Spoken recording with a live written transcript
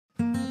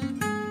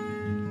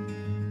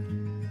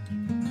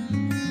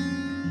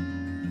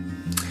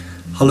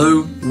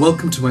Hello,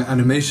 welcome to my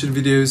animation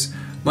videos.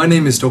 My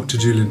name is Dr.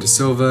 Julian De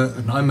Silva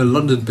and I'm a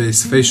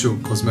London-based facial,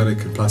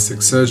 cosmetic and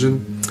plastic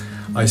surgeon.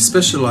 I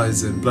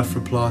specialise in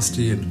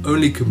blepharoplasty and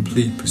only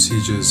complete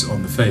procedures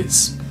on the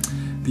face.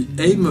 The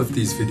aim of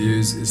these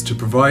videos is to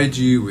provide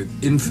you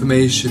with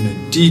information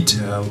and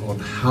detail on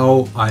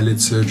how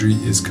eyelid surgery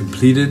is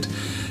completed,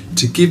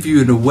 to give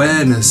you an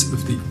awareness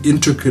of the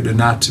intricate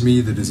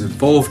anatomy that is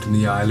involved in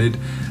the eyelid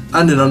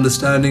and an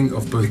understanding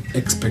of both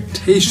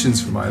expectations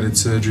from eyelid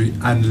surgery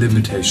and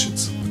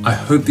limitations. I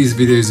hope these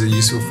videos are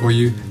useful for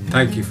you.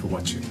 Thank you for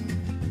watching.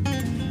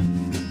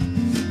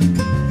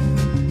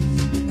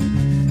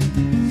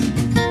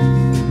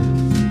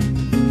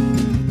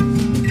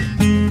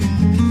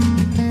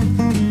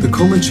 The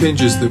common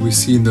changes that we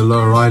see in the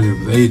lower eyelid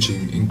with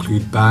aging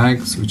include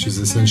bags, which is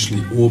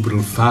essentially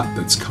orbital fat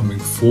that's coming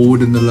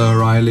forward in the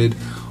lower eyelid.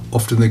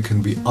 Often there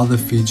can be other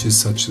features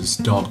such as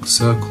dark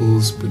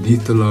circles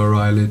beneath the lower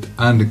eyelid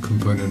and a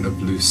component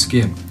of loose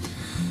skin.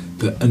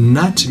 The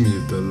anatomy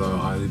of the lower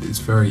eyelid is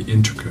very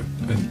intricate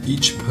and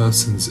each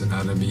person's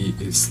anatomy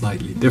is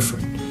slightly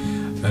different.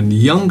 And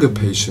younger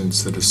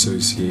patients that are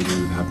associated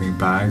with having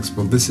bags,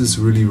 well, this is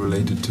really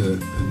related to a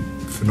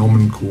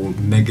phenomenon called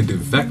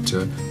negative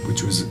vector,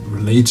 which was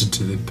related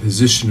to the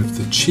position of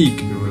the cheek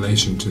in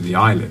relation to the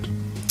eyelid.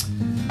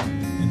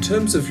 In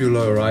terms of your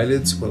lower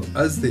eyelids, well,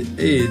 as they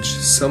age,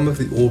 some of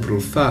the orbital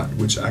fat,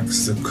 which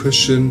acts as a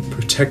cushion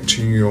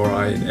protecting your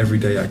eye in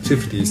everyday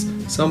activities,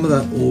 some of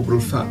that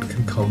orbital fat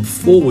can come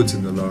forwards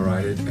in the lower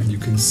eyelid and you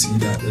can see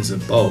that as a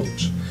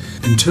bulge.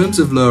 In terms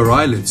of lower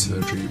eyelid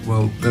surgery,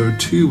 well, there are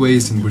two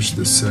ways in which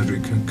this surgery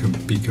can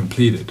be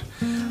completed.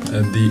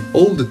 And the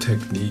older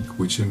technique,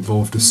 which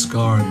involved a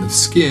scar in the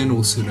skin,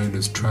 also known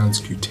as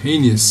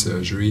transcutaneous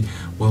surgery,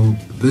 well,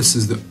 this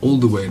is the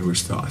older way in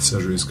which the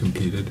surgery is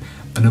completed.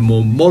 And a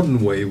more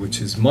modern way,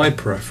 which is my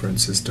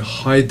preference, is to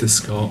hide the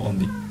scar on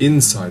the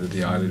inside of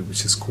the eyelid,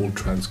 which is called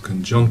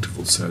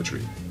transconjunctival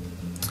surgery.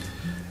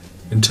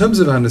 In terms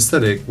of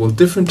anesthetic, well,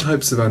 different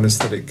types of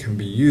anesthetic can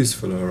be used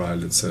for lower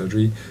eyelid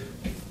surgery.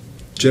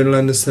 General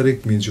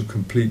anesthetic means you're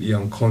completely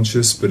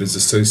unconscious but is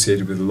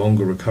associated with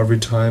longer recovery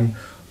time.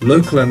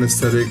 Local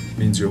anesthetic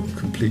means you're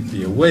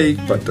completely awake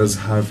but does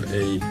have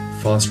a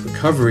fast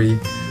recovery.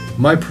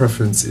 My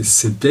preference is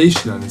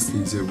sedation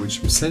anesthesia,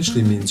 which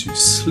essentially means you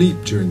sleep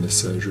during the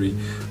surgery,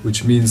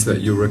 which means that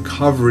your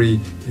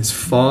recovery is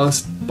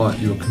fast but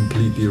you're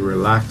completely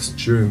relaxed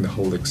during the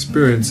whole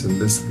experience,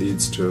 and this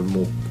leads to a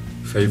more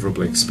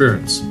favorable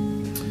experience.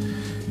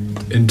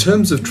 In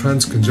terms of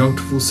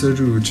transconjunctival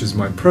surgery, which is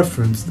my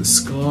preference, the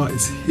scar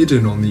is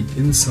hidden on the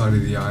inside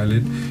of the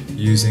eyelid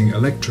using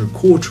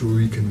electrocautery.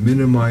 We can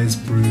minimize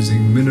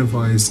bruising,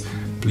 minimize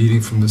bleeding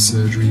from the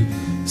surgery.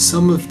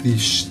 Some of the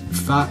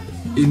fat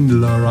in the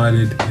lower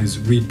eyelid is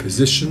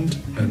repositioned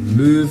and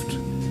moved,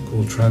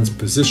 called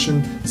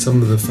transposition.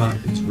 Some of the fat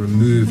is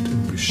removed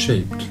and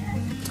reshaped.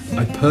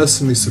 I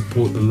personally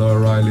support the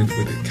lower eyelid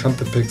with a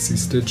canthopexy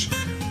stitch,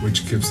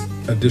 which gives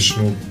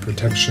additional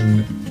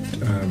protection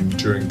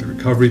during the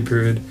recovery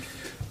period.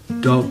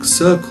 Dark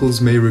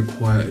circles may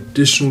require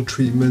additional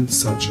treatment,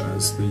 such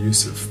as the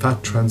use of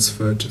fat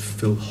transfer to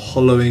fill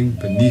hollowing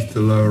beneath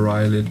the lower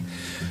eyelid.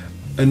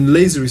 And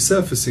laser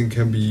resurfacing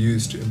can be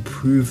used to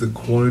improve the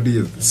quality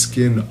of the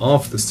skin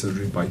after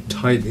surgery by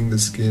tightening the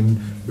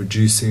skin,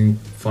 reducing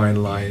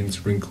fine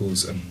lines,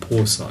 wrinkles and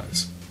pore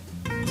size.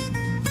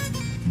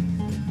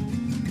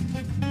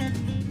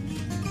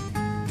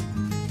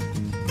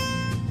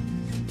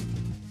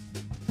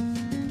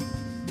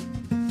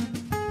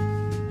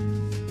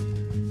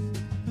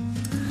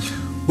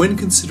 When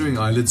considering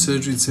eyelid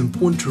surgery, it's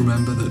important to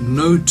remember that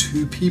no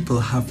two people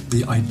have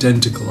the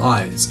identical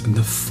eyes, and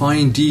the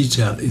fine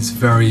detail is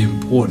very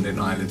important in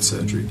eyelid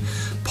surgery.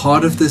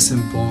 Part of this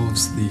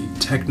involves the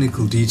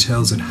technical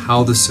details and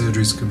how the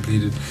surgery is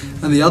completed,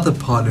 and the other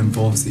part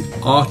involves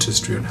the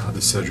artistry on how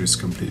the surgery is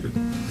completed.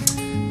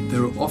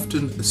 There are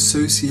often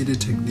associated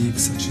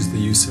techniques such as the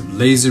use of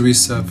laser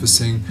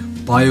resurfacing,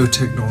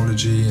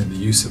 biotechnology and the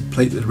use of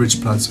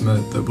platelet-rich plasma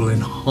that will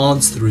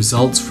enhance the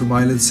results from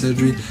eyelid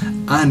surgery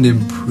and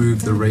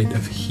improve the rate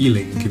of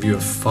healing, give you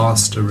a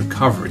faster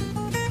recovery.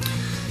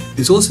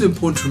 It's also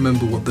important to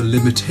remember what the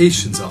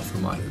limitations are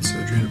from eyelid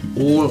surgery, and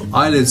all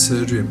eyelid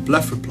surgery and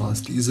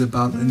blepharoplasty is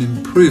about an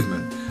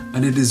improvement,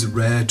 and it is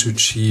rare to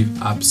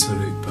achieve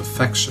absolute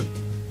perfection.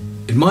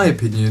 In my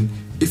opinion,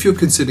 if you're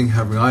considering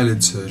having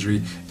eyelid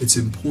surgery, it's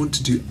important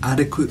to do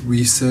adequate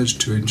research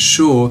to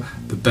ensure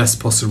the best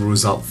possible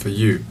result for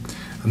you.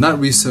 And that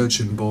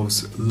research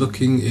involves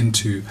looking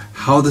into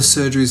how the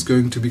surgery is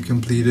going to be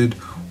completed,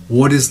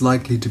 what is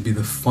likely to be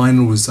the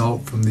final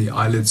result from the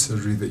eyelid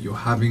surgery that you're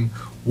having,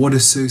 what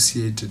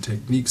associated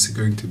techniques are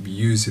going to be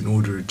used in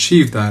order to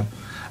achieve that,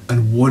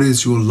 and what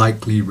is your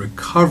likely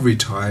recovery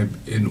time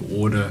in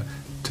order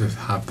to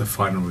have the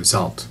final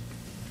result.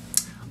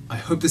 I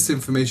hope this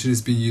information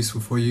has been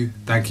useful for you.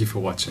 Thank you for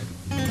watching.